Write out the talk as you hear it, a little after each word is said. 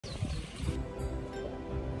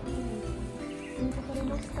き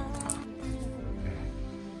ました。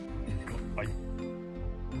はい。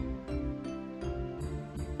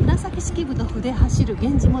紫式部の筆走る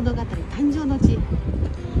源氏物語誕生の地、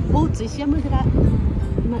大津石山寺。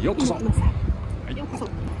ようこそ。ようこそ。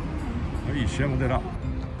はい、石山寺。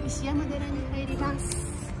石山寺に入ります。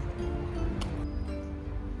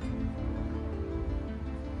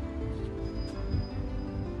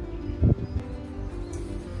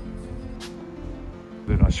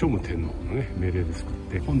聖武天皇のね命令で作っ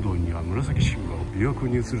て、本堂には紫式部が琵琶湖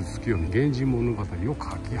に映る月を見源氏物語を書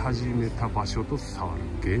き始めた場所と伝わる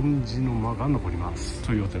源氏の間が残ります。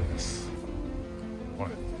というお寺です。ほら、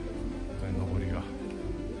上りが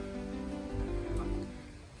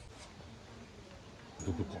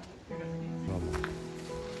どこか。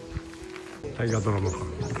大河ドラマ館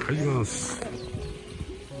入ります。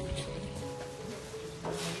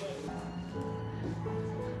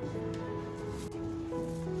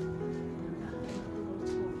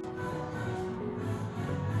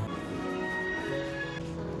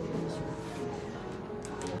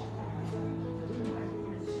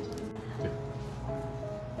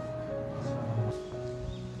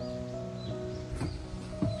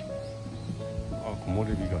木漏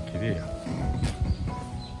れ日が綺麗や。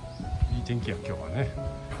いい天気や今日はね。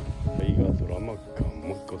大河ドラマ館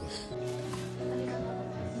もう一個です。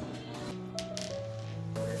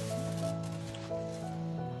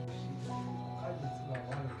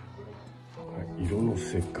色の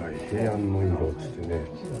世界、平安の色ってってね、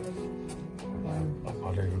ア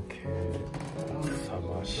パレル系草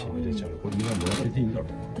がしびれちゃう。これみんなもらってていいんだろう。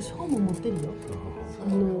私本も持ってるよ。重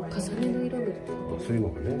ねの色で。そういうの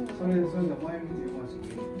がね。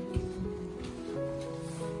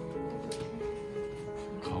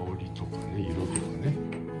香りとかね、色とかね。いっ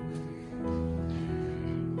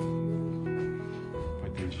ぱい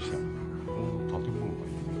展示した。建物がい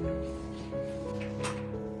いね。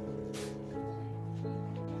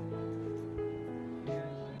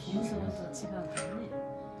木皿と違うからね。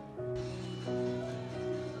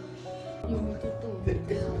読み手と見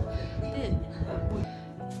手があって。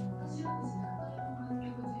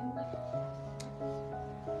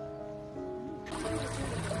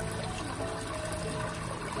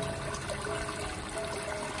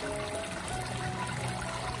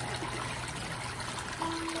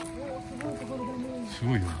す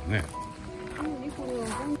ごいよね。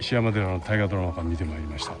石山寺の大河ドラマ館見てまいり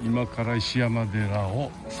ました。今から石山寺を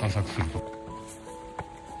散策すると。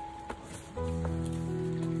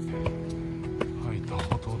はい、多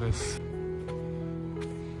宝塔です。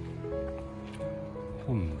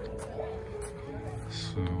本堂。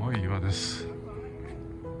すごい岩です。こ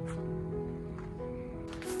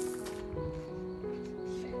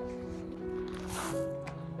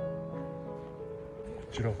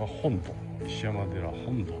ちらが本堂、石山寺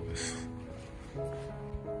本堂です。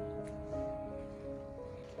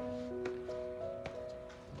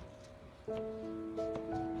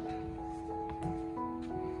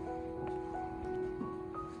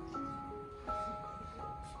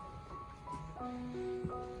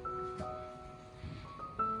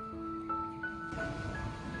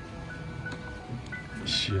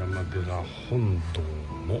石山寺本堂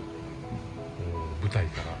の舞台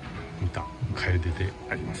から見た楓で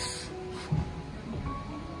あります。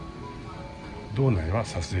堂内は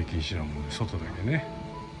撮影禁止なもので外だけね。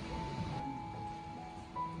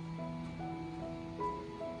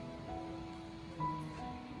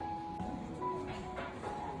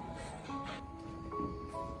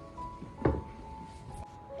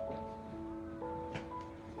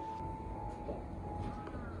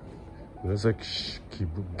紫式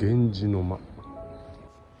部源氏の間。こ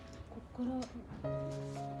こから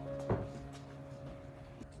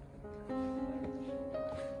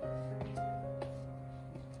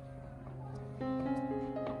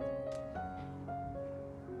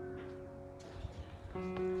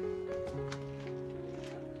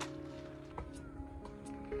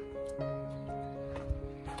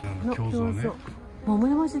胸像ね、桃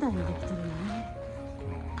山時代にできてるのね。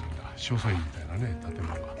正倉院みたいなね建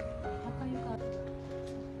物が。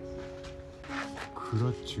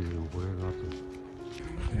蔵中のこれがあ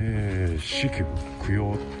と、式部供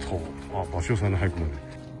養塔。あ、芭蕉さんの俳句まで。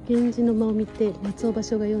源氏の間を見て松尾芭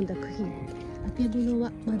蕉が読んだ句碑。当て物は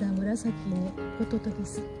まだ紫の弟で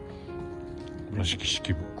す。紫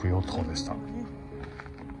式部供養塔でした。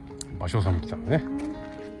芭蕉さんも来たのね。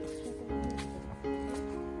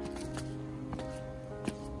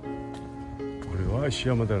これは石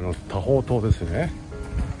山寺の多宝塔ですね。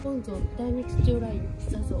本尊大日如来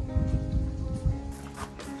久像。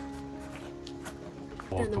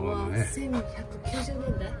たのは1190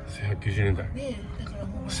年代。1190年代。ね、だから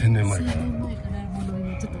もう1000年前から。1000年前からあるもの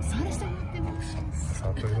にちょっと触らせてもらっても。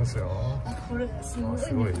触っておりますよ。あ、これすごいね。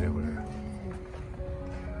すごいね、これ。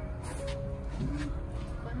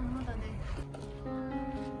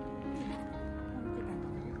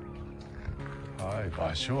はい、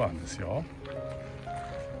場所案ですよ。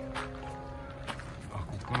あ、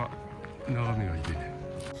ここから眺めがいいね。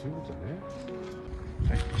そういうことね。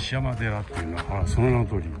はい、石山寺っていうのは、その名の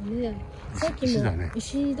通り。ね、さっきも石だらけ。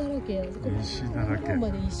石だらけ。ま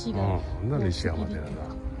で石が。なんで石山寺だ。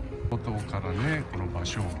外からね、この場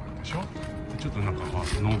所案でしょ。ちょっとなんか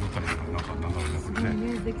能舞台の中流れなく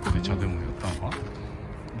ね。で、茶でもやったのか。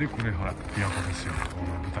で、これほら琵琶湖ですよ。こ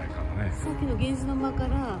の舞台からね。さっきの源氏の間か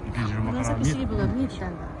ら紫式部が見えてた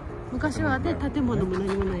んだ。昔はね、建物も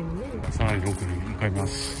何もないもんね。さらに奥に向かいま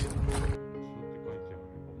す。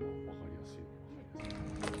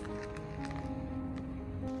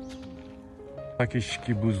紫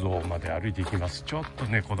式部像まで歩いていきます。ちょっと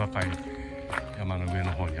ね、小高い山の上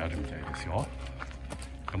の方にあるみたいですよ。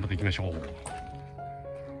頑張っていきましょう。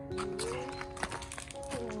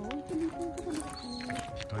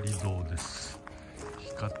光像です。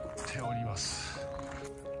光っております。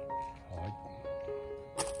は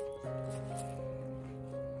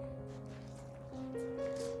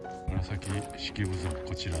い。紫式部像、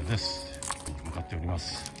こちらです。向かっておりま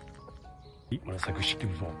す。紫式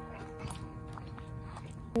部像。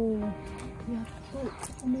おお、やっ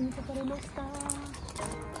とお目にかかれました。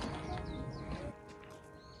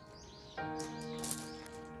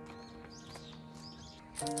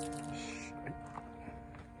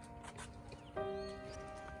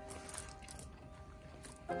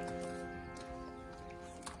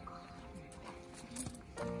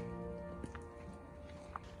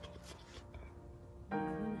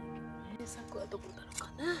作はどこだろうか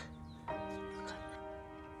な。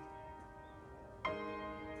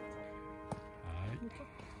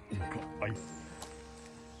はい。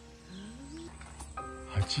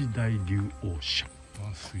八大竜王社。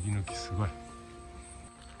あ、杉の木すごい。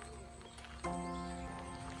あ、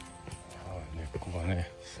根っこがね、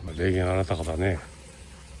霊験あなた方ね。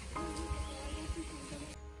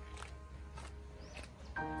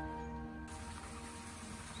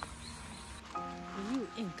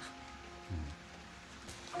縁か。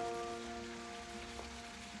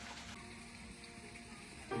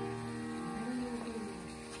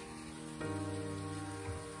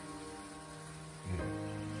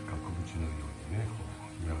のようにね、こ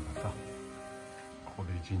う岩がさ、ここで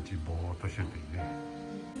一日ぼーっとしてていいね。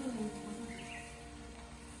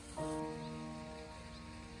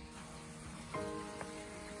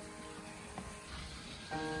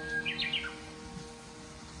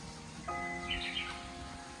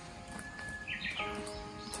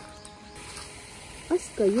確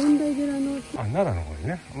か四大寺の奈良の方に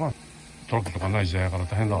ね、まあトラックとかない時代やから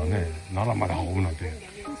大変だわね。奈良まで運ぶなん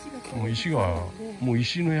て。もう石がもう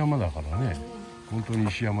石の山だからね。本当に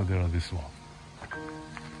石山寺ですわ。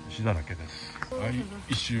石だらけです。はい、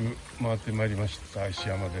一周回ってまいりました。石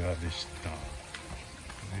山寺でした。ね、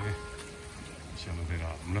石山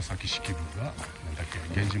寺、紫式部がなんだっけ、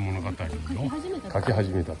源氏物語を書き始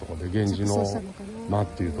めたところで、源氏の間っ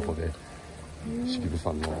ていうところで式部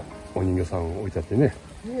さんのお人形さんを置いてあってね、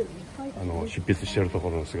執筆してるとこ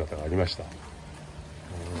ろの姿がありました。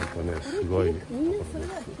すごい。みんなそれは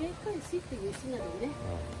警戒石っていう石なのね。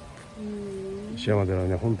石山寺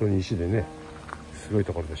ね、本当に石でね、すごい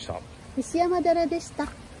ところでした。石山寺でした。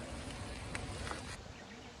は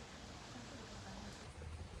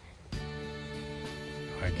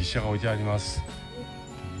い、牛車が置いてあります。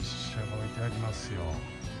牛車が置いてありますよ。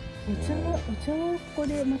お茶はここ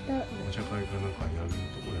でまた。お茶会かなんかやると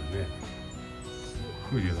ころだよね。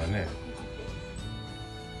風流だね。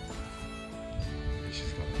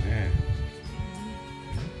静かだね。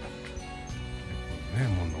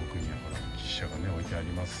門の奥にはほら牛車がね置いてあり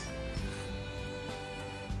ます。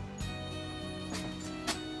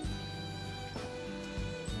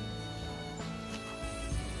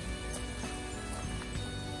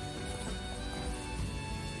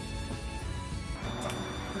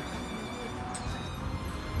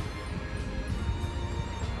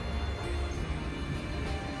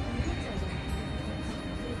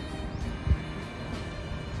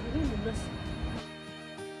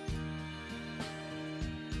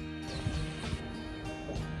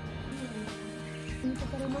見て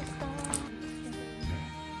くれました。